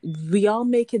 We all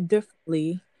make it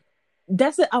differently.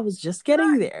 That's it. I was just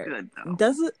getting Not there. good though.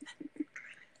 Does it?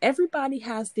 Everybody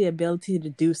has the ability to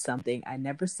do something. I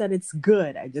never said it's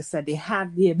good. I just said they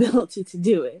have the ability to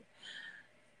do it.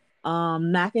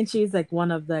 Mac and cheese, like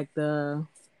one of like the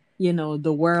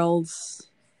world's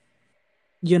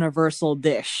universal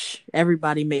dish.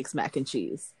 Everybody makes mac and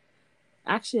cheese.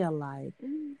 Actually, I lied.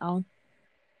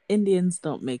 Indians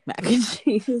don't make mac and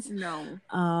cheese. No.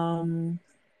 Um,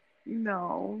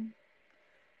 No.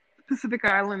 Pacific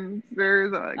Islands,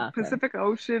 there's a okay. Pacific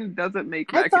Ocean doesn't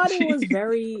make I mac thought and it cheese was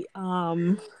very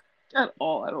at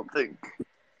all. I don't think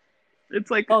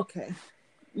it's like okay.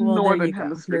 Well, there northern you go.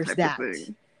 hemisphere There's type that. of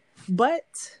thing.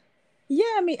 But yeah,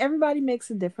 I mean, everybody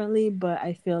makes it differently, but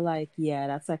I feel like, yeah,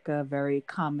 that's like a very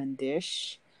common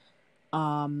dish.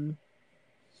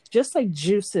 Just like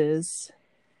juices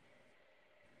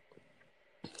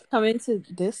coming to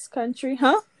this country,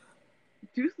 huh?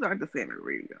 Juices aren't the same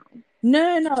everywhere you go.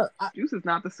 No. Juice is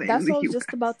not the same That's in the what I was US.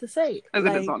 just about to say. As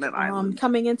like, if it's on that island.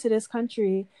 Coming into this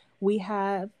country, we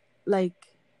have like,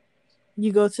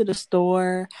 you go to the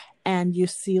store and you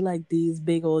see like these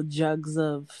big old jugs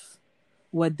of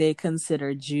what they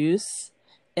consider juice.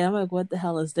 And I'm like, what the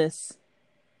hell is this?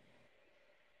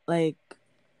 Like,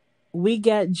 we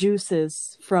get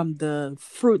juices from the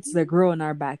fruits that grow in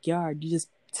our backyard. You just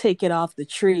take it off the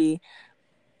tree,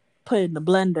 put it in the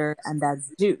blender, and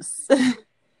that's juice.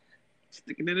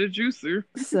 Sticking in a juicer.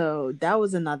 So that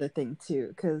was another thing too,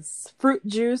 because fruit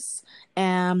juice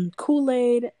and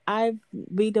Kool-Aid,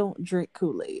 we don't drink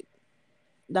Kool-Aid.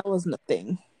 That wasn't a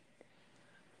thing.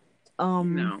 No,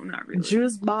 not really.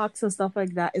 Juice box and stuff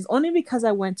like that is only because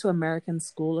I went to American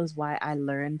school is why I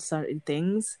learned certain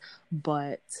things.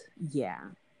 But yeah,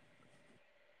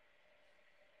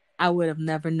 I would have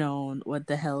never known what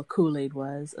the hell Kool-Aid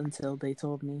was until they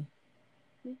told me.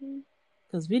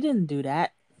 Because we didn't do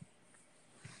that.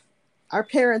 Our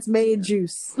parents made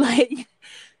juice. Like,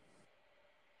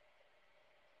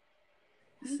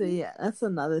 so yeah, that's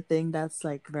another thing that's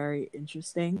like very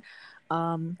interesting. I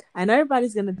know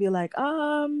everybody's gonna be like,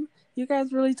 you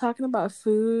guys really talking about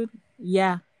food?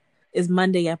 Yeah, it's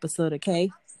Monday episode,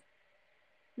 okay?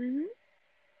 It's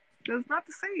not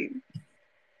the same.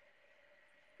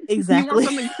 Exactly. You want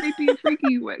something creepy and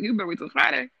freaky? You better wait till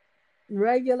Friday.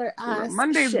 Regular ass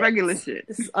Monday's shit. regular shit.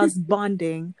 This is us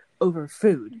bonding over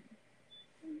food.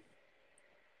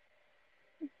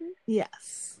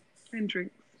 Yes. And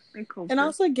drinks. And culture. And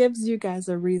also gives you guys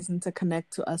a reason to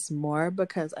connect to us more,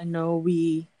 because I know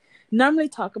we normally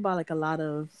talk about like a lot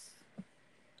of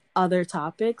other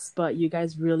topics, but you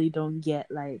guys really don't get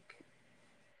like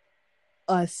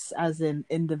us as in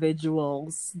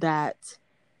individuals that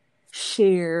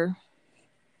share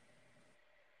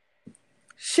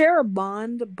a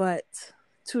bond, but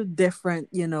to different,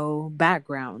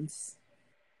 backgrounds.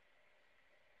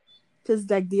 Because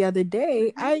like the other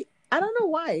day, I don't know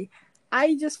why,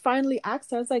 I just finally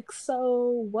asked her, I was like,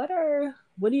 so what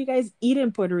do you guys eat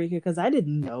in Puerto Rico? Because I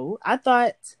didn't know. I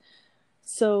thought,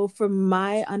 so from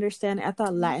my understanding, I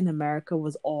thought Latin America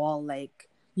was all like,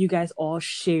 you guys all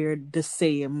shared the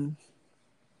same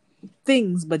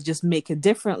things, but just make it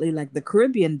differently like the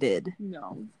Caribbean did.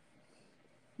 No.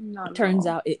 Not Turns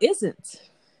out it isn't.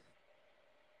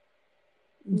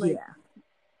 Like, yeah.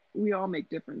 We all make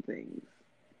different things.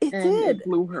 It did. It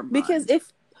blew her mind. Because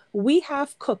if we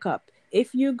have cook up,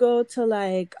 if you go to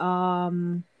like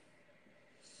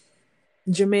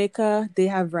Jamaica, they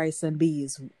have rice and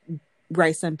peas.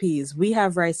 Rice and peas. We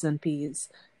have rice and peas.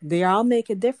 They all make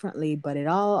it differently, but it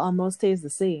all almost tastes the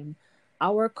same.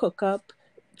 Our cook up,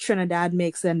 Trinidad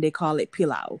makes them, they call it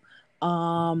pilau.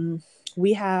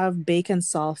 We have bacon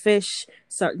saltfish.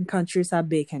 Certain countries have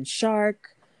bacon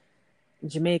shark.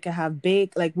 Jamaica have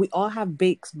bake. Like we all have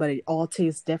bakes, but it all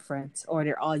tastes different, or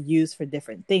they're all used for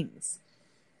different things.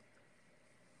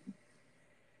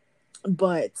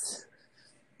 But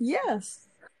yes,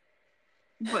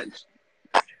 But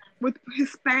with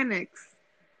Hispanics,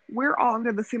 we're all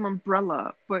under the same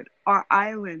umbrella, but our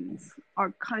islands,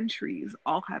 our countries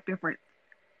all have different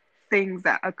things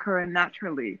that occur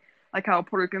naturally. Like how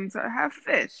Puerto Ricans have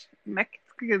fish,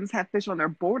 Mexicans have fish on their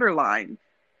borderline,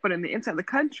 but in the inside of the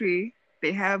country,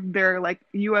 they have their like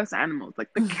U.S. animals,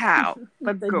 like the cow,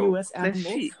 the the goat, U.S. the animals.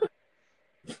 sheep.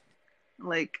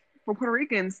 Like for Puerto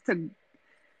Ricans to,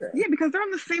 yeah, because they're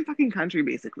in the same fucking country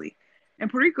basically. In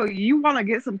Puerto Rico, you want to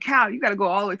get some cow, you got to go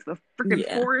all the way to the freaking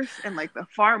Yeah, forest and like the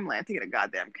farmland to get a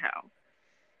goddamn cow.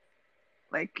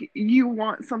 Like you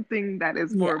want something that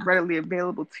is more yeah, readily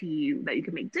available to you that you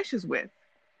can make dishes with.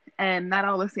 And not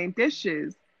all the same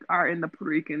dishes are in the Puerto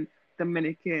Rican,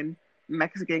 Dominican,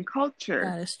 Mexican culture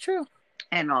that is true.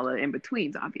 and all the in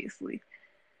betweens, obviously.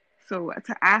 So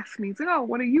to ask me, to, oh,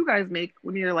 what do you guys make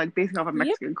when you're like basing off of Yep.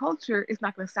 Mexican culture? It's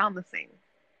not going to sound the same.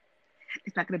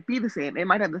 It's not going to be the same. It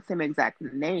might have the same exact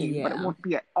name, but it Yeah. won't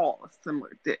be at all a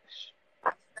similar dish.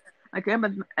 Like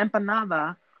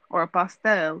empanada or a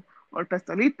pastel or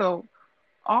pastelito,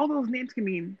 all those names can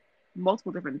mean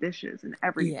multiple different dishes in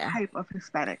every Yeah. type of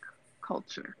Hispanic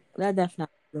culture. That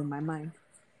definitely blew my mind.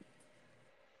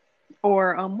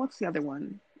 Or what's the other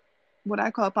one? What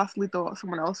I call a pastelito,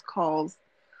 someone else calls,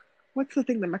 what's the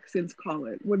thing the Mexicans call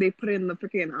it? Where they put in the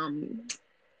freaking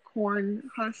corn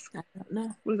husk. I don't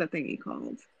know. What is that thingy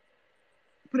called?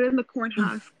 Put it in the corn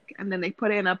husk and then they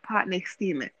put it in a pot and they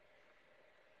steam it.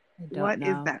 I don't What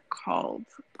is know. that called?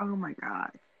 Oh my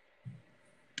god.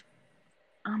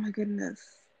 Oh my goodness.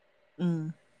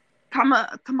 Mm. Tamale,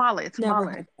 Never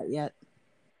tamale. had that yet.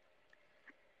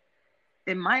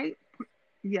 It might,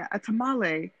 yeah, a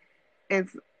tamale is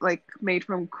like made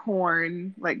from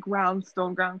corn, like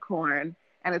stone ground corn,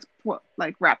 and it's put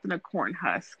like wrapped in a corn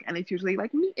husk, and it's usually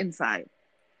like meat inside.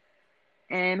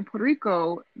 In Puerto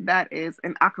Rico, that is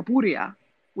an acapuria,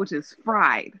 which is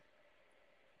fried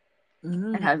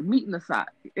and has Mm. meat in the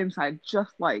inside,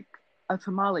 just like a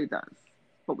tamale does.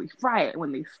 But we fry it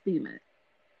when they steam it.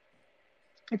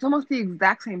 It's almost the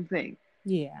exact same thing,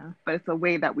 Yeah. but it's the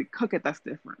way that we cook it that's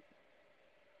different.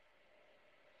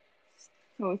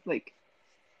 So it's like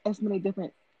as many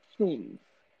different things.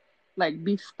 Like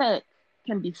beefsteak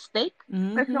can be steak, but it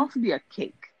can Mm-hmm. also be a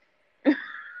cake.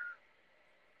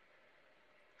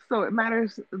 So it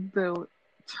matters the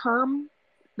term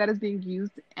that is being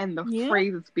used and the Yeah.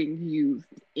 phrase it's being used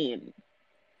in.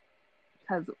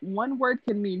 Because one word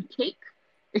can mean cake,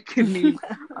 it can mean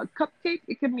a cupcake,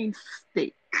 it can mean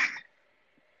steak.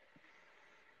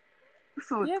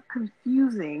 So it's Yep.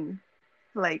 confusing.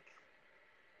 Like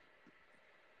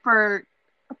for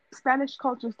Spanish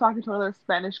cultures talking to another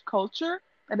Spanish culture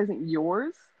that isn't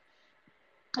yours,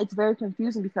 it's very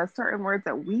confusing because certain words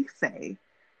that we say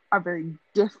are very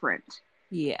different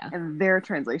Yeah. in their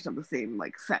translation of the same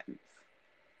like sentence.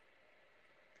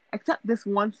 Except this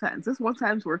one sentence. This one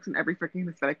sentence works in every freaking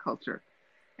Hispanic culture,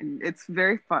 and it's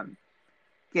very fun.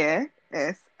 ¿Qué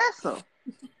es eso?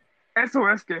 Eso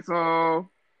es queso.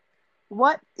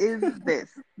 What is this?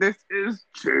 This is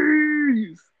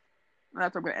cheese.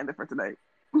 That's where I'm gonna end it for tonight.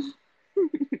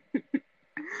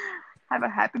 Have a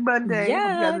happy Monday. Hope you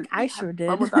Yeah, guys I have sure fun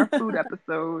did. with our food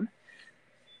episode.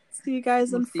 See you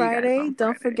guys We'll on see you guys Friday. on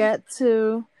Don't Friday. forget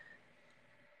to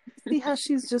see how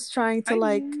she's just trying to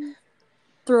like Bye.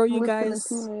 throw you Listen and guys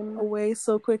tune in. away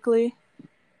so quickly.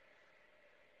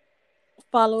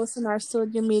 Follow us on our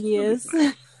social medias.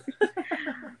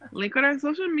 Link on our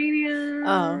social media. Just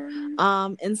your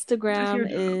Instagram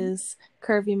job. is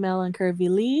Curvy Mel and Curvy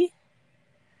Lee.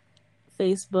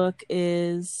 Facebook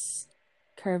is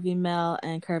Curvy Mel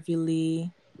and Curvy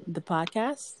Lee, the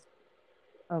podcast.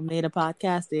 Oh, made a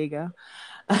podcast. There you go.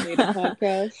 Made a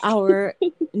podcast. Our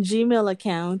Gmail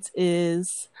account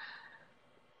is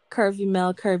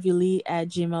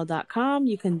curvymelcurvylee@gmail.com.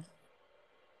 You can,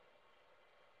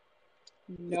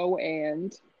 No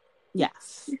and.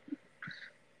 yes.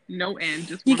 No and,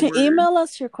 just You one can word. email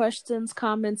us your questions,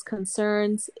 comments,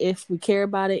 concerns. If we care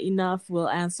about it enough, we'll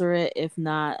answer it. If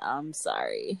not, I'm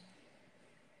sorry.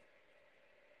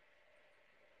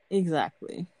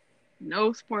 Exactly.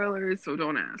 No spoilers, so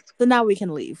don't ask. So now we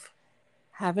can leave.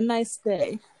 Have a nice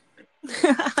day.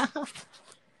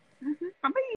 Mm-hmm. Bye-bye.